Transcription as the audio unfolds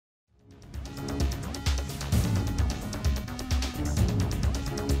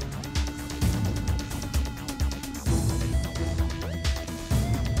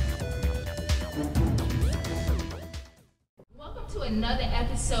another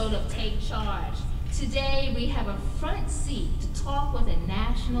episode of Take Charge. Today we have a front seat to talk with a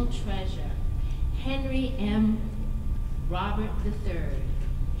national treasure, Henry M. Robert III.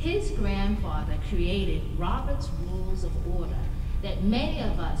 His grandfather created Robert's Rules of Order that many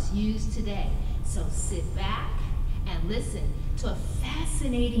of us use today. So sit back and listen to a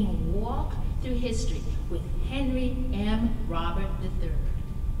fascinating walk through history with Henry M. Robert III.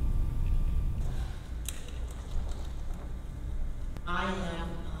 I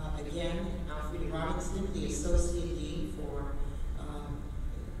am, again, Alfreda Robinson, the Associate Dean for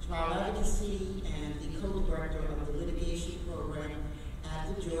Child Advocacy and the Co-Director of the Litigation Program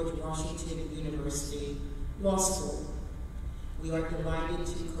at the George Washington University Law School. We are delighted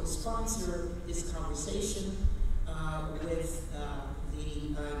to co-sponsor this conversation with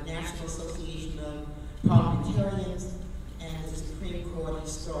the National Association of Parliamentarians and the Supreme Court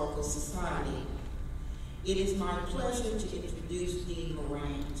Historical Society. It is my pleasure to introduce Dean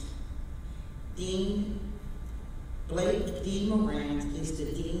Morant. Dean Blake D. Morant is the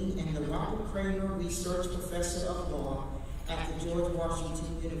Dean and the Robert Kramer Research Professor of Law at the George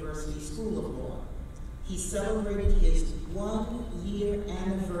Washington University School of Law. He celebrated his 1-year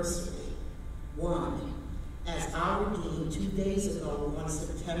anniversary, as our Dean 2 days ago on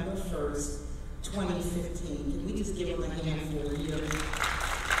September 1st, 2015. Can we just give him a hand for a year?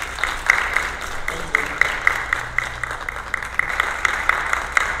 Thank you.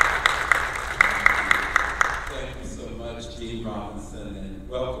 Thank you so much, Dean Robinson, and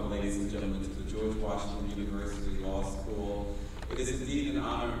welcome, ladies and gentlemen, to the George Washington University Law School. It is indeed an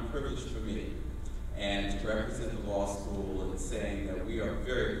honor and privilege for me and to represent the law school in saying that we are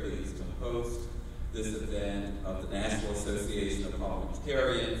very pleased to host this event of the National Association of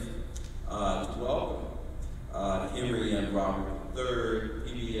Parliamentarians to welcome Henry M. Robert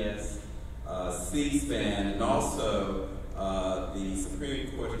III, PBS, C-SPAN, and also the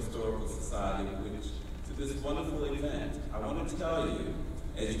Supreme Court Historical Society, which to this wonderful event. I want to tell you,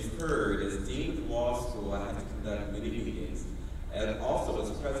 as you've heard, as Dean of the Law School, I have to conduct many meetings, and also as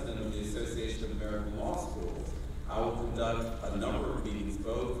President of the Association of American Law Schools, I will conduct a number of meetings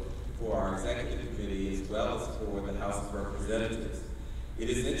both for our executive committee as well as for the House of Representatives. It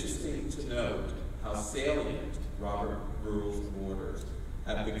is interesting to note how salient Robert Rules of Orders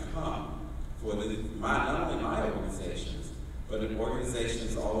have become for not only my organizations, but in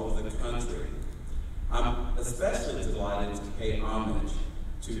organizations all over the country. I'm especially delighted to pay homage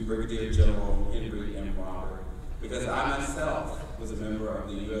to Brigadier General Henry M. Robert, because I myself was a member of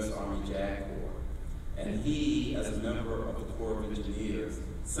the U.S. Army JAG Corps, and he, as a member of the Corps of Engineers,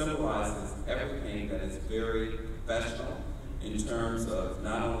 symbolizes everything that is very professional in terms of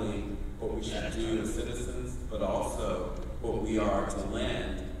not only what we should do as citizens, but also what we are to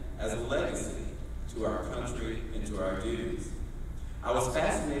lend as a legacy to our country and to our duties. I was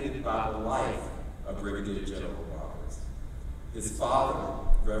fascinated by the life of Brigadier General Roberts. His father,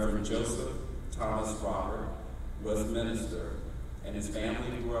 Reverend Joseph Thomas Robert, was a minister, and his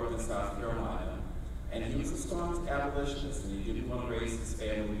family grew up in South Carolina, and he was a staunch abolitionist, and he didn't want to raise his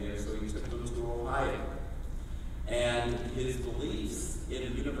family there, so he took them to Ohio. And his beliefs in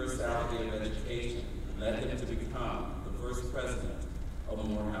the universality of education led him to become the first president of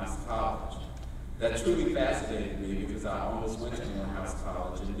Morehouse College. That truly fascinated me because I almost went to Morehouse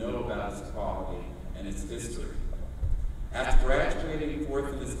College and know about its quality and its history. After graduating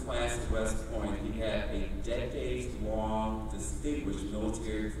fourth in his class at West Point, he had a decades-long, distinguished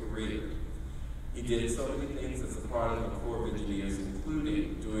military career. He did so many things as a part of the Corps of Engineers,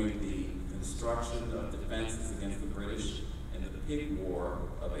 including doing the construction of defenses against the British in the Pig War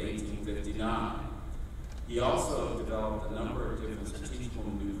of 1859. He also developed a number of different strategical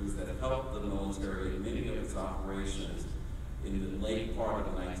maneuvers that helped the military in many of its operations in the late part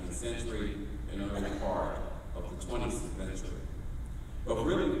of the 19th century and early part of the 20th century. But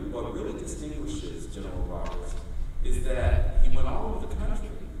really, what really distinguishes General Roberts is that he went all over the country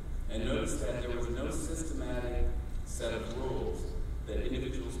and noticed that there was no systematic set of rules that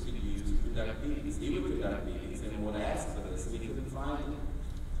individuals could use to conduct meetings. He would conduct meetings and would ask for this, and he couldn't find it.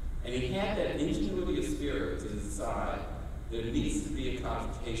 And he had that ingenuity of spirit to decide there needs to be a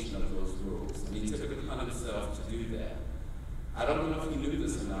codification of those rules, and he took it upon himself to do that. I don't know if he knew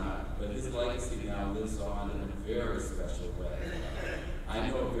this or not, but his legacy now lives on in a very special way. I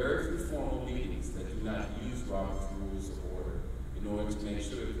know of very few formal meetings that do not use Robert's Rules of Order in order to make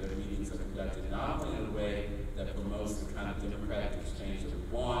sure that their meetings are conducted not only in a way that promotes the kind of democratic exchange that we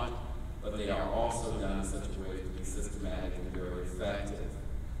want, but they are also done in such a way to be systematic and very effective.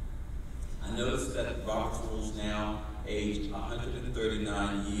 I noticed that Robert's Rules now age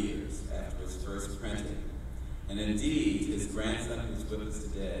 139 years after its first printing. And indeed, his grandson who's with us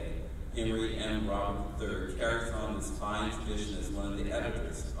today, Henry M. Robert III, carries on this fine tradition as one of the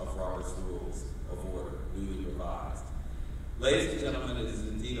editors of Robert's Rules of Order, newly revised. Ladies and gentlemen, it is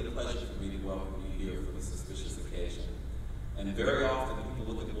indeed a pleasure for me to welcome you here for this auspicious occasion. And very often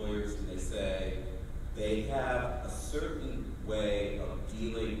people look at lawyers and they say they have a certain way of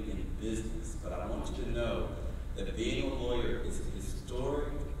dealing in business, but I want you to know that being a lawyer is a historic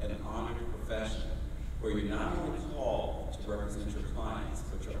and honored profession where you're not only called to represent your clients,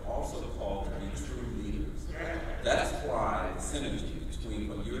 but you're also called to be true leaders. That's why the synergy between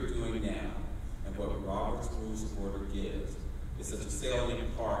what you're doing now and what Robert's Rules of Order gives is such a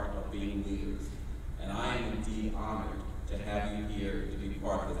salient part of being leaders. And I am indeed honored to have you here to be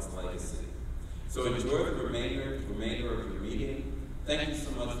part of this legacy. So enjoy the remainder of your meeting. Thank you so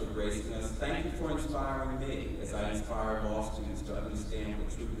much for gracing us. Thank you for inspiring me as I inspire law students to understand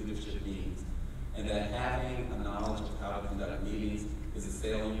what true leadership means, and that having a knowledge of how to conduct meetings is a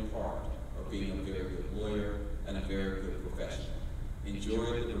salient part of being a very good lawyer and a very good professional.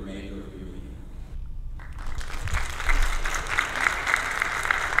 Enjoy the remainder of your meeting.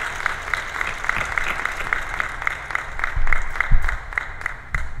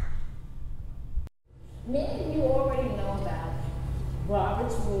 Many of you already know about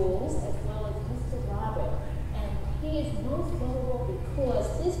Robert's Rules as well as Mr. Robert, and he is most notable because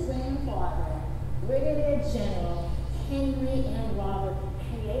his grandfather, Brigadier General Henry M. Robert,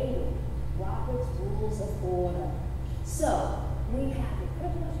 created Robert's Rules of Order. So we have the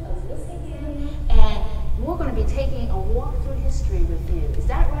privilege of listening to him, and we're going to be taking a walk through history with you. Is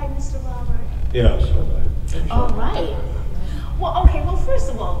that right, Mr. Robert? Yes. All right. Well, first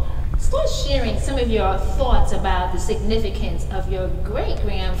of all, start sharing some of your thoughts about the significance of your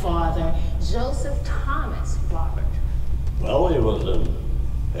great-grandfather, Joseph Thomas Robert. Well, he was an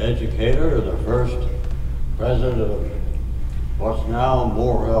educator, the first president of what's now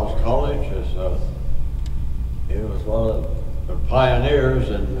Morehouse College. He was one of the pioneers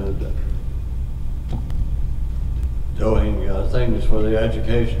in doing things for the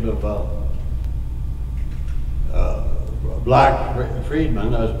education of black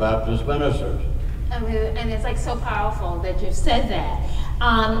freedmen as Baptist ministers. I mean, and it's like so powerful that you've said that.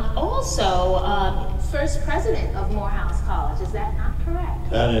 First president of Morehouse College, is that not correct?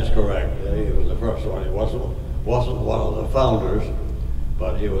 That is correct. He was the first one. He wasn't one of the founders,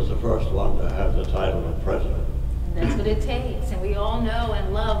 but he was the first one to have the title of president. That's what it takes, and we all know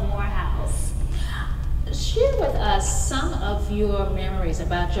and love Morehouse. Share with us some of your memories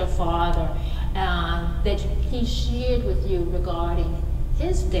about your father that he shared with you regarding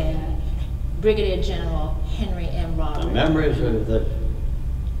his dad, Brigadier General Henry M. Robert. The memories that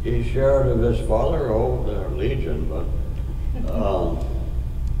he shared of his father, they're legion, but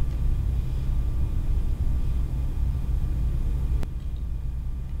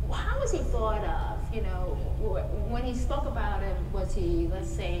how was he thought of? You know, when he spoke about him, was he, let's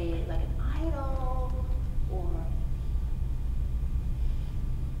say, like an idol, or?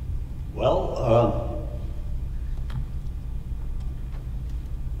 Well,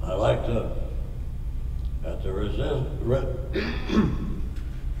 I like to, at the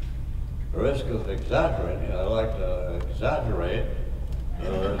risk of exaggerating, I like to exaggerate.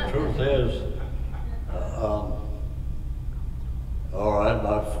 The truth is, all right,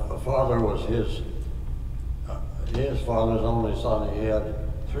 my father was his father's only son. He had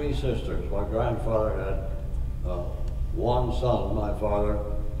 3 sisters. My grandfather had 1 son, my father,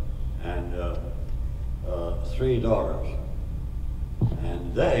 and 3 daughters.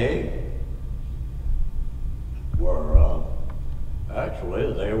 And they were,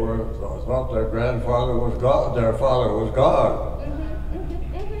 actually, they thought their grandfather was God, their father was God.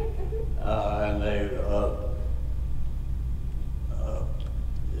 And they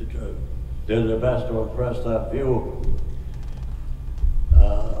did their best to impress that view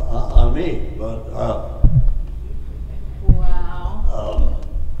on me. But wow.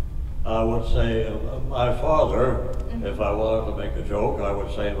 I would say my father, if I wanted to make a joke, I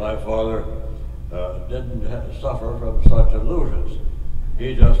would say my father didn't suffer from such illusions.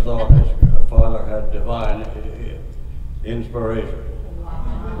 He just thought his father had divine inspiration.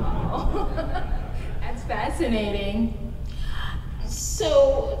 Wow. That's fascinating.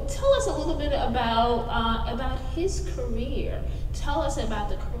 So tell us a little bit about his career. Tell us about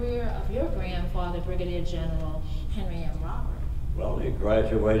the career of your grandfather, Brigadier General Henry M. Robert. Well, he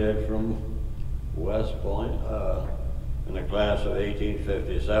graduated from West Point in the class of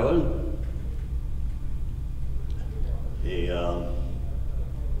 1857. He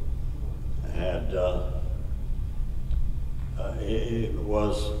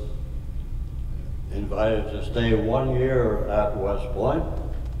invited to stay 1 year at West Point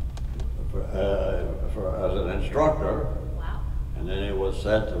as an instructor. Wow. And then he was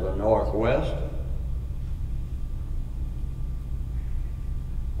sent to the Northwest.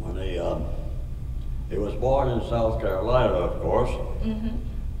 When he was born in South Carolina, of course. Mm-hmm.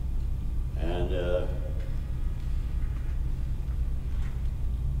 And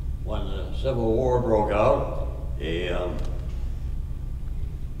when the Civil War broke out, he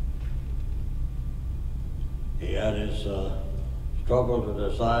had his struggle to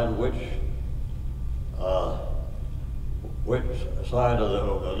decide which side of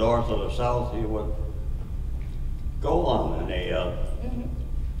the North or the South he would go on. And he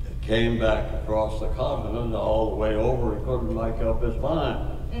came back across the continent all the way over. He couldn't make up his mind.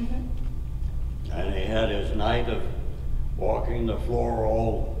 Mm-hmm. And he had his night of walking the floor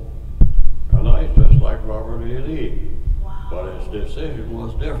all night, just like Robert E. Lee. Wow. But his decision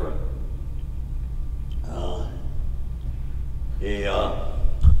was different.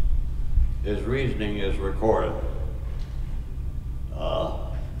 His reasoning is recorded.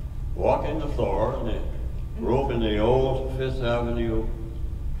 Walking the floor in the room in the old Fifth Avenue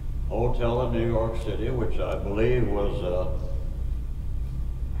Hotel in New York City, which I believe was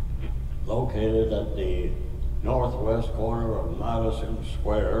located at the northwest corner of Madison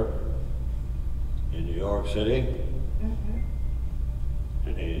Square in New York City. Mm-hmm.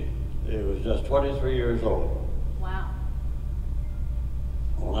 And he was just 23 years old. Wow.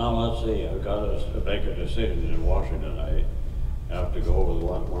 Well, now let's see, I've got to make a decision in Washington. I have to go with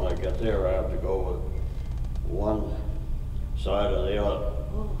one, when I get there, I have to go with one side or the other.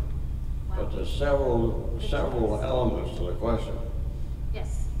 Oh. Wow. But there's several elements to the question.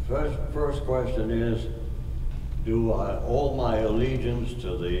 Yes. First question is, do I owe my allegiance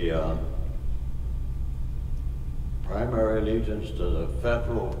to the primary allegiance to the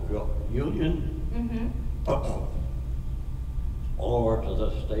federal union Mm-hmm. or to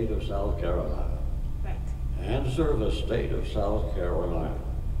the state of South Carolina? Right. Answer: the state of South Carolina.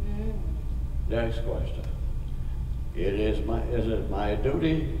 Mm. Next question. Is it my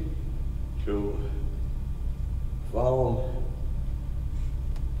duty to follow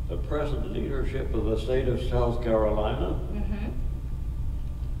the present leadership of the state of South Carolina,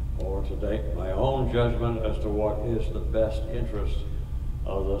 Mm-hmm. or to make my own judgment as to what is the best interest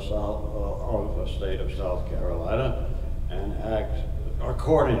of the state of South Carolina and act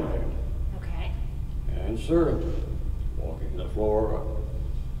accordingly? Okay. Answer: walking the floor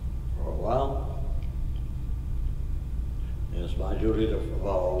for a while. It's my duty to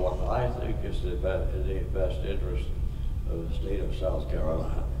follow what I think is the best interest of the state of South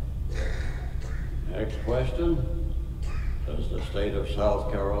Carolina. Next question: does the state of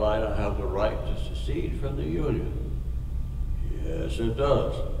South Carolina have the right to secede from the Union? Yes, it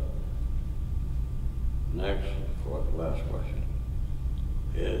does. Next, last question: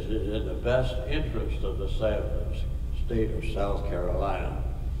 is it in the best interest of the state of South Carolina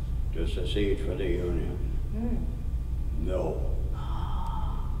to secede from the Union? Mm. No.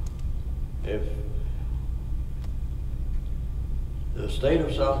 If the state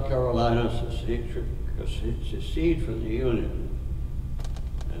of South Carolina should secede from the Union,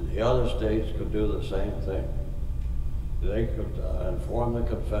 and the other states could do the same thing, they could form the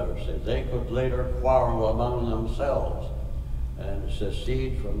Confederacy. They could later quarrel among themselves and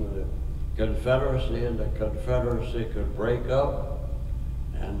secede from the Confederacy, and the Confederacy could break up,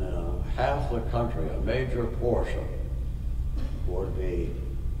 and half the country, a major portion, would be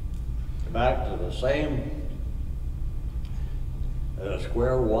back to the same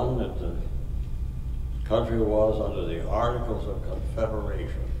square one that the country was under the Articles of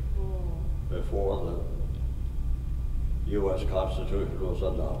Confederation before the U.S. Constitution was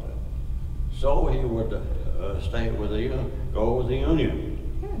adopted. So he would stay with go with the Union.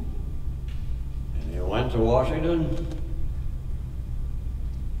 And he went to Washington,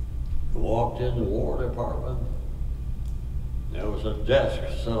 walked in the War Department. There was a desk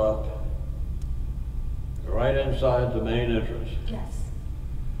set up right inside the main entrance, Yes.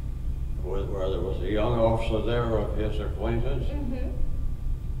 where there was a young officer there of his acquaintance.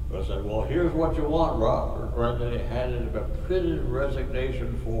 Mm-hmm. I said, well, here's what you want, Robert. Brigadier handed him a printed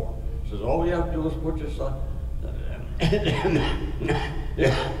resignation form. He says, all you have to do is put your son.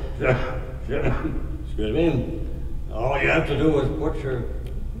 Excuse me. All you have to do is put your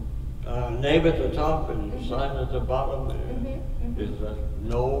name at the top and sign at the bottom. He says,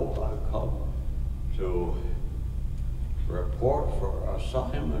 no, I come to report for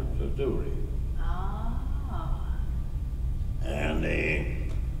assignment to duty. Ah. And the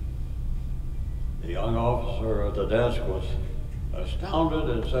young officer at the desk was astounded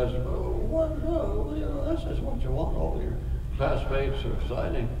and says, "Oh, what, you know, this is what you want, all your classmates are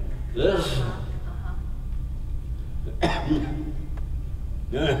signing this."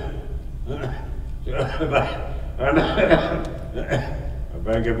 I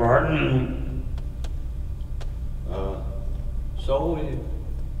beg your pardon. So we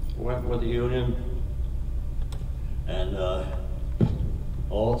went with the Union, and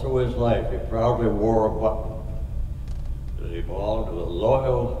all through his life he proudly wore a button that he belonged to the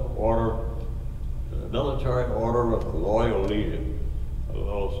Loyal Order, to the Military Order of the Loyal Legion, of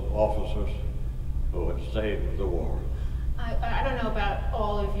those officers who had stayed with the war. I don't know about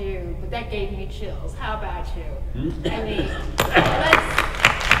all of you, but that gave me chills. How about you? I mean,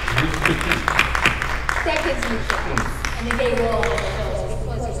 that gives me chills. And it gave all of us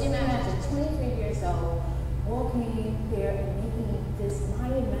chills. Because you imagine 23 years old, walking in here and making this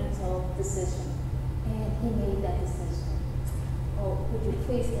monumental decision. And he made that decision. Oh, would you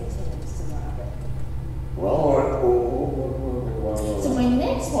please continue, Mr. Robert? Well, So my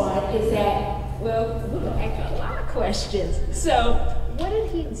next one is that, well, we're going to ask you a lot of questions. So, what did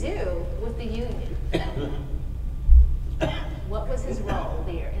he do with the Union? What was his role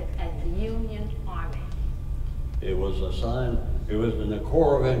there at the Union Army? it was assigned, it was in the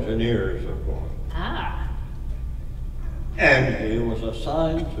Corps of Engineers, of course. Ah. And he was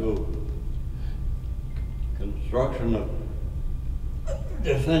assigned to construction of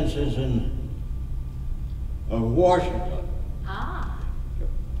defenses of Washington. Ah.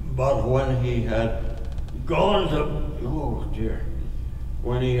 But when he had gone to, oh dear,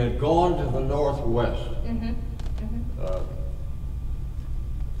 when he had gone to the Northwest,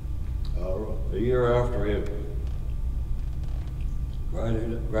 a year after he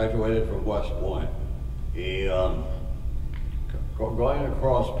graduated from West Point, he, going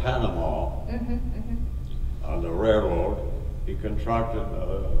across Panama on the railroad, he contracted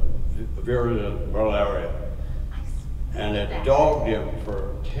virulent malaria. And it dogged him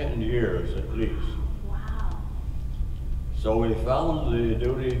for 10 years at least. Wow. So he found the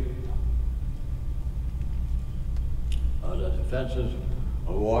duty of the defenses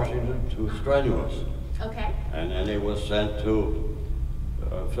of Washington too strenuous. Okay. And then he was sent to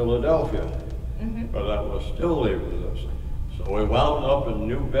Philadelphia. But that was still leaving us. So we wound up in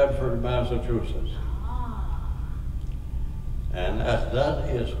New Bedford, Massachusetts. Ah. And that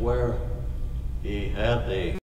is where he had the